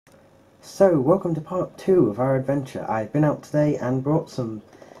So, welcome to part 2 of our adventure. I've been out today and brought some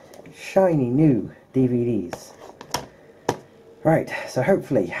shiny new DVDs. Right, so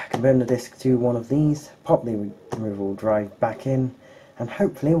hopefully I can burn the disc to one of these, pop the removable drive back in, and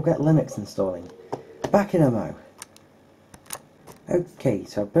hopefully we'll get Linux installing. Back in a mo. Okay,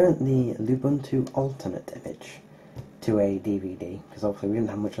 so I burnt the Lubuntu alternate image to a DVD, because obviously we didn't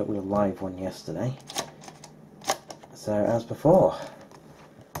have much luck with a live one yesterday. So, as before,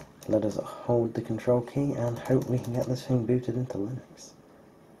 let us hold the control key and hope we can get this thing booted into Linux.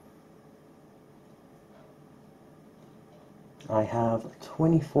 I have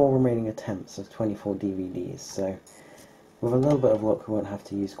 24 remaining attempts of 24 DVDs, so with a little bit of luck we won't have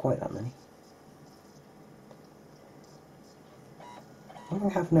to use quite that many. One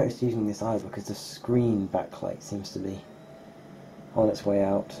thing I've noticed using this iBook is the screen backlight seems to be on its way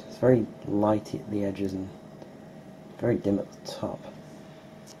out. It's very light at the edges and very dim at the top.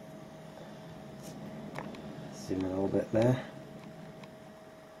 Zoom in a little bit there.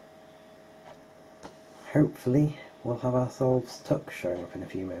 Hopefully we'll have ourselves Tuck showing up in a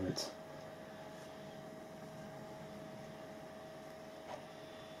few moments.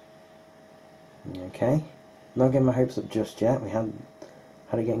 Okay, not getting my hopes up just yet. We had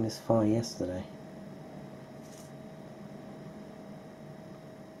it getting this far yesterday.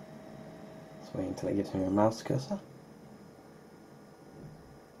 Let's wait until it gives me a mouse cursor.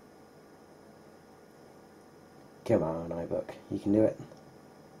 Come on, iBook, you can do it.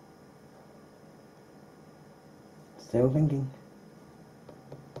 Still thinking.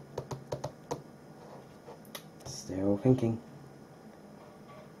 Still thinking.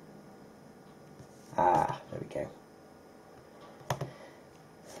 Ah, there we go.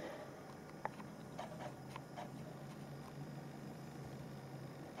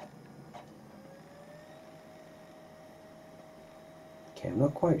 Okay, I'm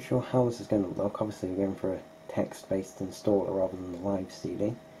not quite sure how this is going to look. Obviously we're going for a text-based installer rather than the live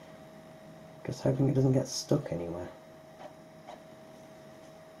CD. Just hoping it doesn't get stuck anywhere.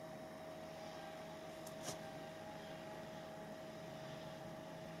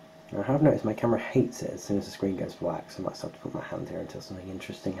 I have noticed my camera hates it as soon as the screen goes black, so I might have to put my hand here until something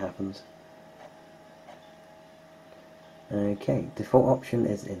interesting happens. Okay, default option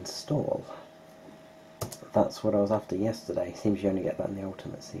is install. That's what I was after yesterday. Seems you only get that in the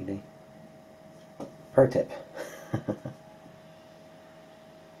Ultimate CD. Pro tip.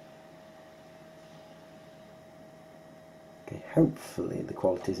 Okay, hopefully the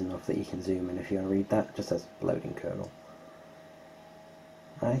quality is enough that you can zoom in if you want to read that. It just says loading kernel.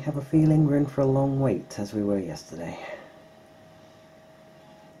 I have a feeling we're in for a long wait, as we were yesterday.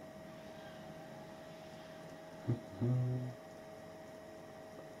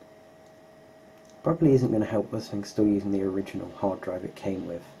 Probably isn't going to help this thing still using the original hard drive it came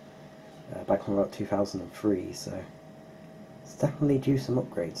with back from about 2003, so it's definitely due some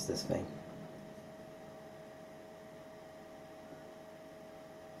upgrades, this thing.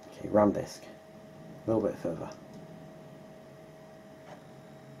 Okay, RAM disk. A little bit further.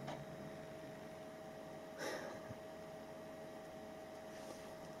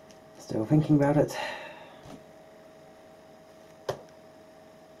 Still thinking about it.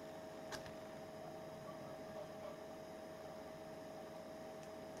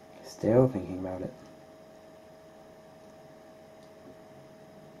 Still thinking about it.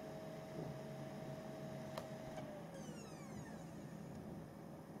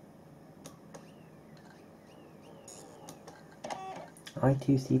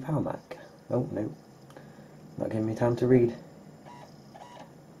 I2C Power Mac. Oh no, not giving me time to read.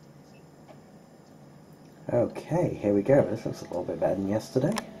 Okay, here we go. This looks a little bit better than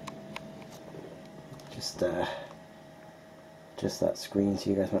yesterday. Just that screen so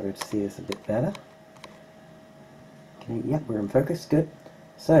you guys might be able to see this a bit better. Okay, yep, we're in focus, good.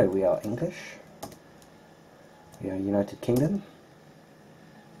 So, we are English. We are United Kingdom.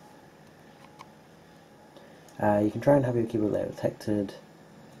 You can try and have your keyboard layer detected.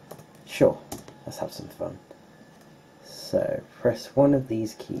 Sure, let's have some fun. So, press one of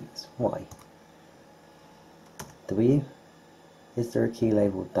these keys. Y. W? Is there a key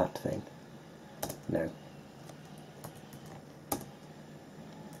labelled that thing? No.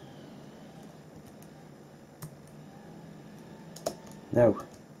 No.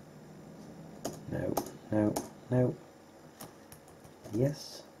 No. No. No.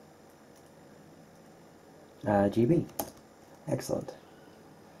 Yes. GB. Excellent.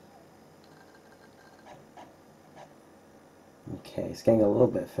 Okay, it's getting a little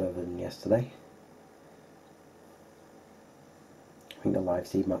bit further than yesterday. I think the live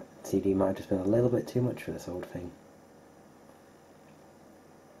CD might have just been a little bit too much for this old thing.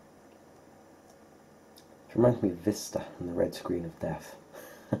 It reminds me of Vista and the red screen of death.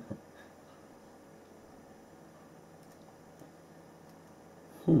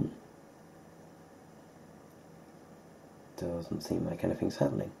 Doesn't seem like anything's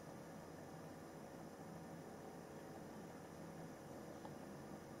happening.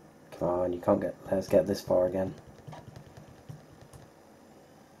 Come on, you can't get... Let's get this far again.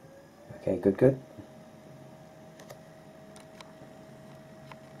 Okay, good, good.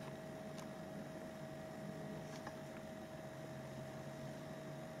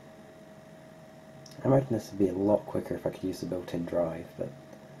 I imagine this would be a lot quicker if I could use the built-in drive, but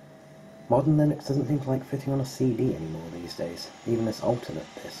modern Linux doesn't seem to like fitting on a CD anymore these days, even this alternate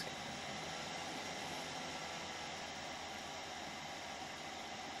disk.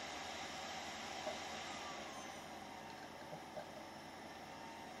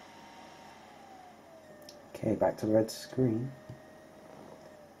 Okay, back to the red screen.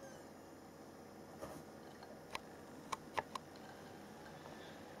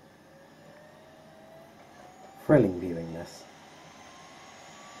 Thrilling viewing this.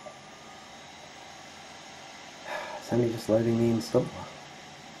 It's only just loading the installer.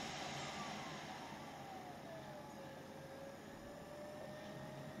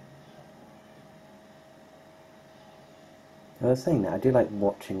 I was saying that I do like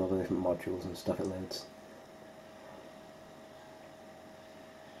watching all the different modules and stuff it loads.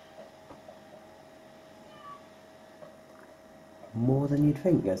 More than you'd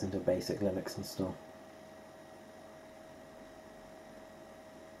think goes into basic Linux install.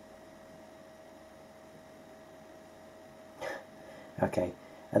 Okay,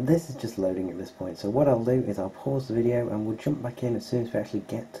 and this is just loading at this point, so what I'll do is I'll pause the video and we'll jump back in as soon as we actually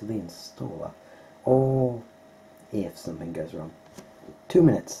get to the installer, or if something goes wrong. 2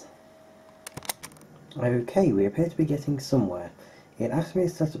 minutes. Okay, we appear to be getting somewhere. It asked me to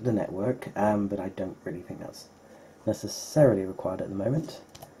set up the network, but I don't really think that's necessarily required at the moment.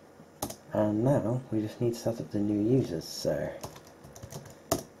 And now we just need to set up the new users, so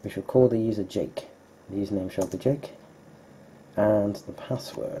we shall call the user Jake. The username shall be Jake. And the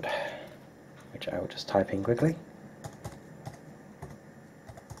password, which I will just type in quickly.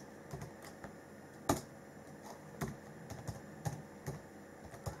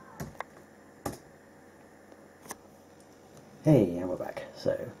 Hey, and we're back.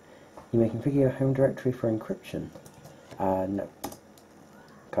 So, you may configure your home directory for encryption. No.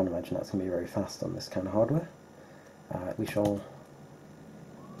 Can't imagine that's going to be very fast on this kind of hardware. We shall...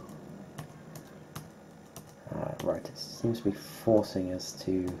 right, it seems to be forcing us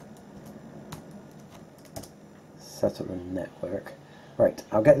to set up the network. Right,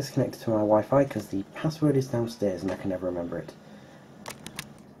 I'll get this connected to my Wi-Fi because the password is downstairs and I can never remember it.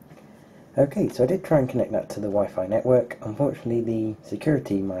 Okay, so I did try and connect that to the Wi-Fi network. Unfortunately, the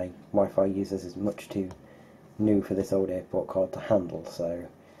security my Wi-Fi uses is much too new for this old airport card to handle, so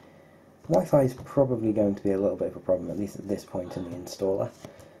Wi-Fi is probably going to be a little bit of a problem, at least at this point in the installer.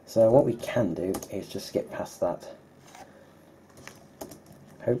 So what we can do is just skip past that.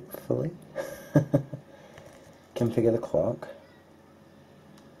 Hopefully. Configure the clock.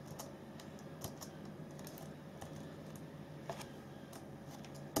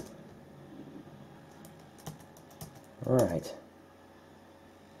 Right. It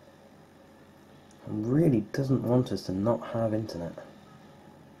really doesn't want us to not have internet.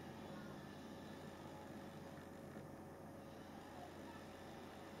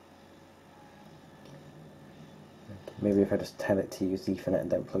 Maybe if I just tell it to use Ethernet and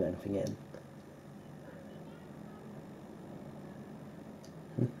don't plug anything in.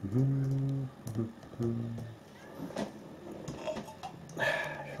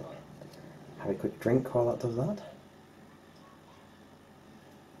 Have a quick drink while that does that.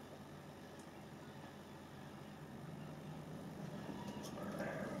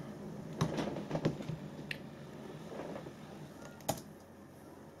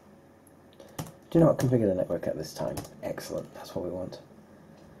 Do not configure the network at this time. Excellent, that's what we want.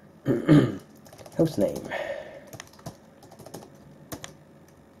 Hostname.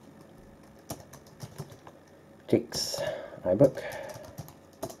 Jake's iBook.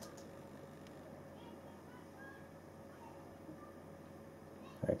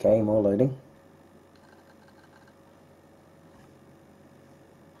 Okay, more loading.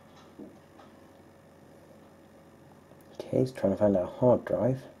 Okay, he's trying to find our hard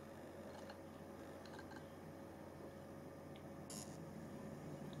drive.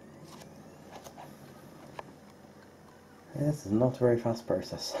 This is not a very fast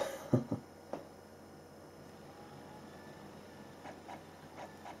process.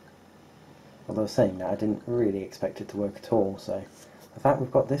 Although saying that, I didn't really expect it to work at all, so The fact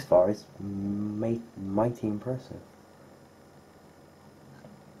we've got this far is mighty impressive.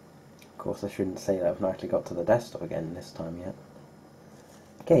 Of course, I shouldn't say that I've not actually got to the desktop again this time yet.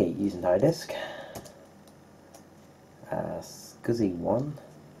 Okay, use entire disk. SCSI 1,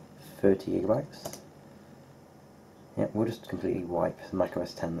 30 gigabytes. Yeah, we'll just completely wipe the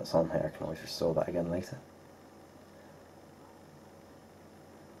macOS 10 that's on here. I can always restore that again later.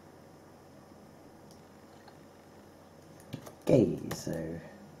 Okay, so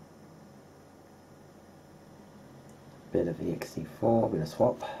bit of ext4, bit of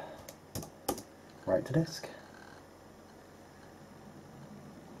swap, write to disk.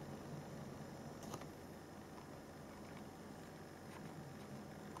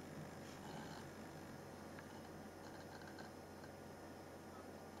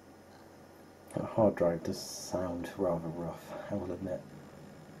 That hard drive does sound rather rough, I will admit.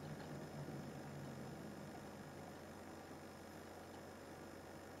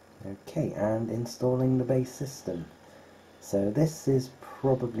 Okay, and installing the base system. So this is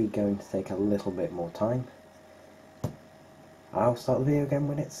probably going to take a little bit more time. I'll start the video again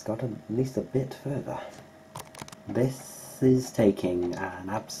when it's got at least a bit further. This is taking an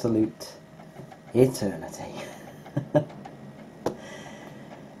absolute eternity.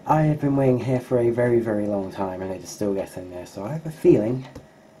 I have been waiting here for a very, very long time and it is still getting there, so I have a feeling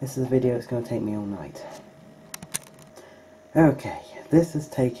this is a video that's going to take me all night. Okay, this has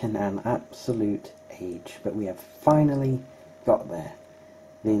taken an absolute age, but we have finally got there.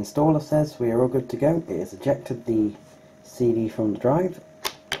 The installer says we are all good to go. It has ejected the CD from the drive.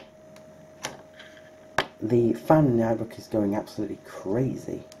 The fan in the iBook is going absolutely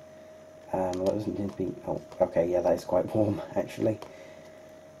crazy. That doesn't seem to be... oh, okay, yeah, that is quite warm, actually.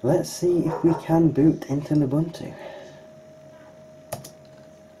 Let's see if we can boot into Lubuntu.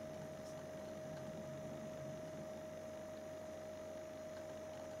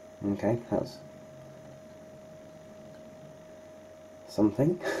 Okay, that's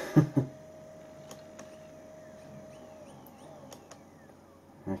something.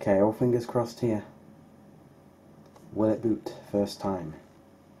 Okay, all fingers crossed here. Will it boot first time?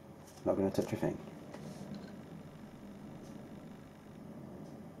 Not going to touch a thing.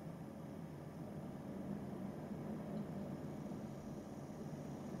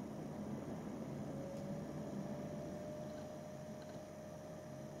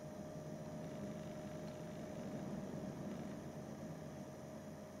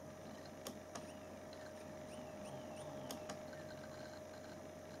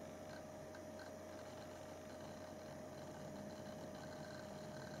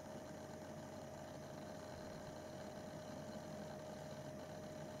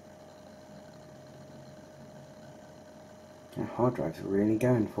 The hard drive's really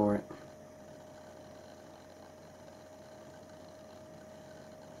going for it.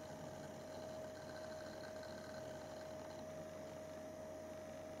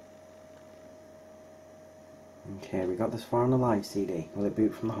 Okay, we got this far on the live CD. Will it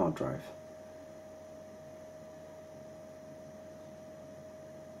boot from the hard drive?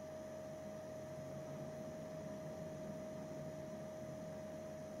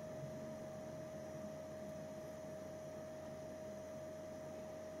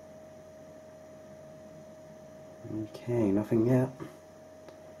 Okay, nothing yet.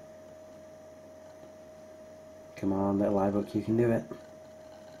 Come on, little iBook, you can do it.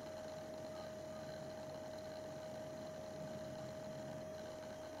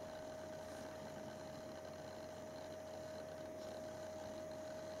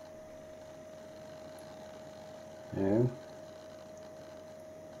 No.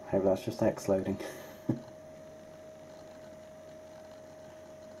 I hope that's just X loading.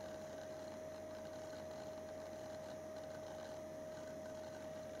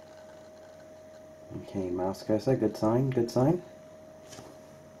 Okay, mouse cursor, good sign, good sign.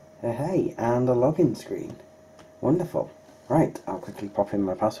 Hey, and a login screen. Wonderful. Right, I'll quickly pop in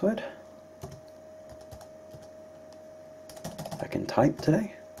my password. I can type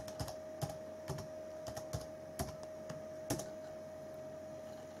today.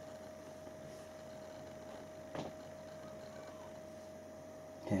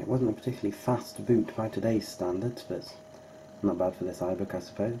 Okay, it wasn't a particularly fast boot by today's standards, but not bad for this iBook, I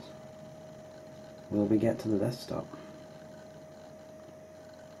suppose. Will we get to the desktop?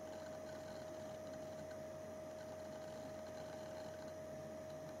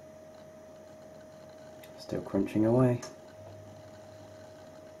 Still crunching away.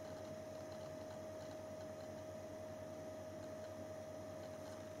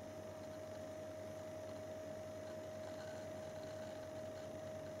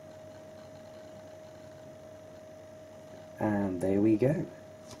 And there we go.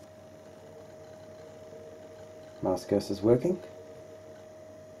 Mouse cursor's working.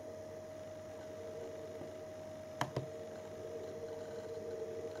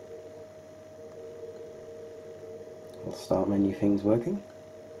 Start menu thing's working.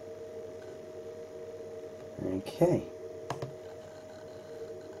 Okay.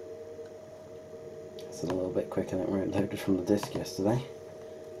 This is a little bit quicker than it loaded from the disk yesterday.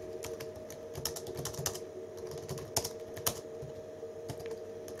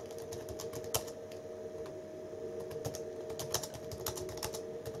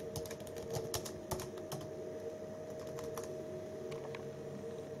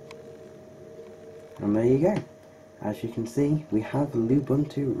 And there you go. As you can see, we have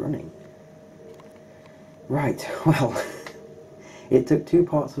Lubuntu running. Right, well, it took 2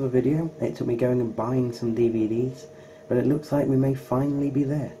 parts of a video. It took me going and buying some DVDs, but it looks like we may finally be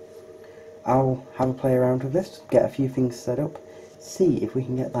there. I'll have a play around with this, get a few things set up, see if we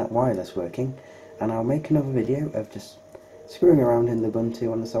can get that wireless working, and I'll make another video of just screwing around in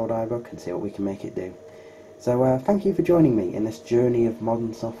Lubuntu on this old iBook and see what we can make it do. So thank you for joining me in this journey of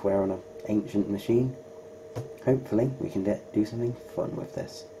modern software on an ancient machine. Hopefully we can do something fun with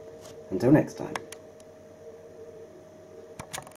this. Until next time.